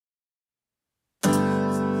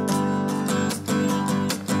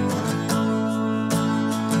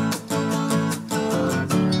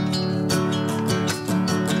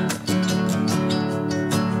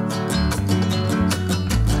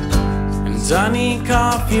I need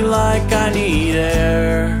coffee like I need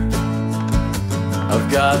air.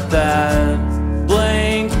 I've got that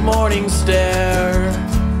blank morning stare,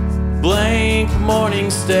 blank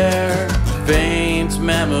morning stare, faint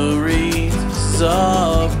memories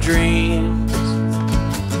of dreams.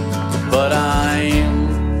 But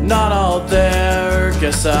I'm not all there,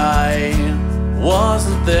 guess I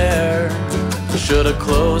wasn't there. Should've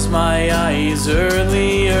closed my eyes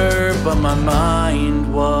earlier, but my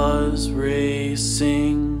mind was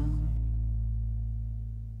racing.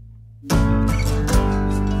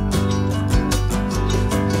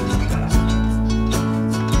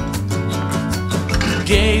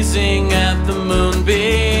 Gazing at the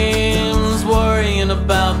moonbeams, worrying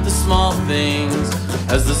about the small things,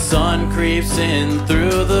 as the sun creeps in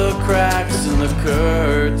through the cracks in the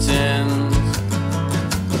curtains.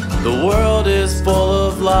 The world is full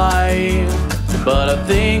of life, but I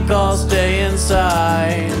think I'll stay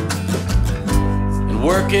inside. And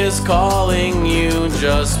work is calling you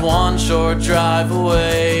just one short drive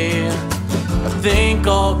away. I think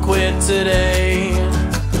I'll quit today,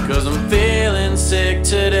 'cause I'm feeling sick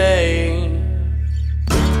today.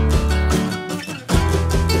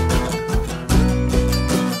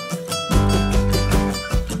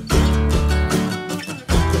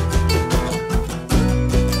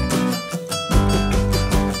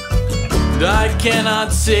 I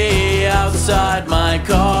cannot see outside my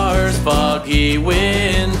car's foggy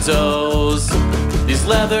windows. These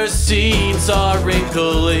leather seats are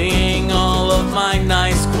wrinkling all of my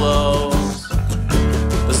nice clothes.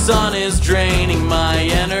 The sun is draining my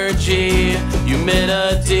energy.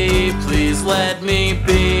 Humidity, please let me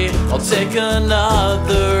be. I'll take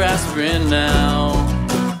another aspirin now.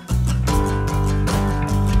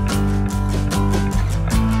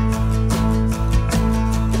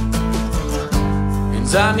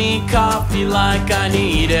 I need coffee like I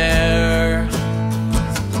need air.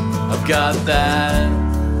 I've got that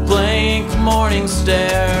blank morning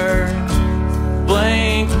stare,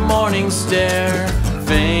 blank morning stare,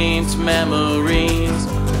 faint memories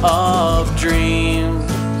of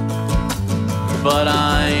dreams. But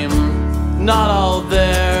I'm not all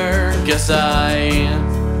there, guess I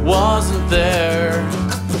wasn't there.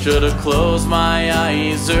 Should've closed my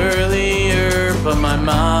eyes earlier, but my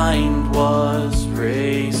mind was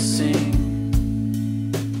racing.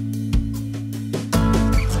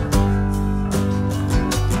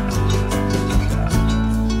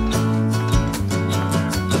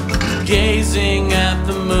 Gazing at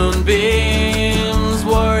the moonbeams,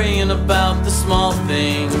 worrying about the small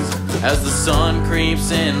things, as the sun creeps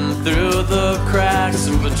in through the cracks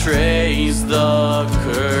and betrays the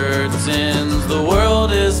curtains. The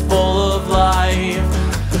world is full of life,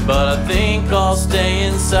 but I think I'll stay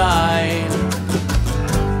inside.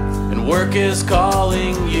 And work is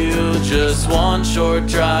calling you just one short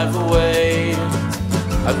drive away.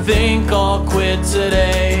 I think I'll quit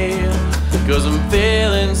today, 'cause I'm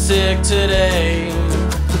feeling sick today.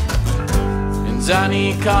 And I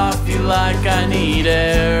need coffee like I need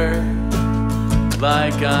air,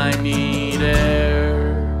 like I need air.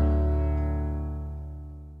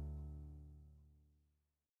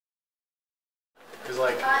 Because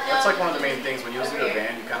that's like one of the main things when you listen to a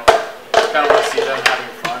band, you kind of want to see them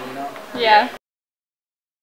having fun, you know? Yeah.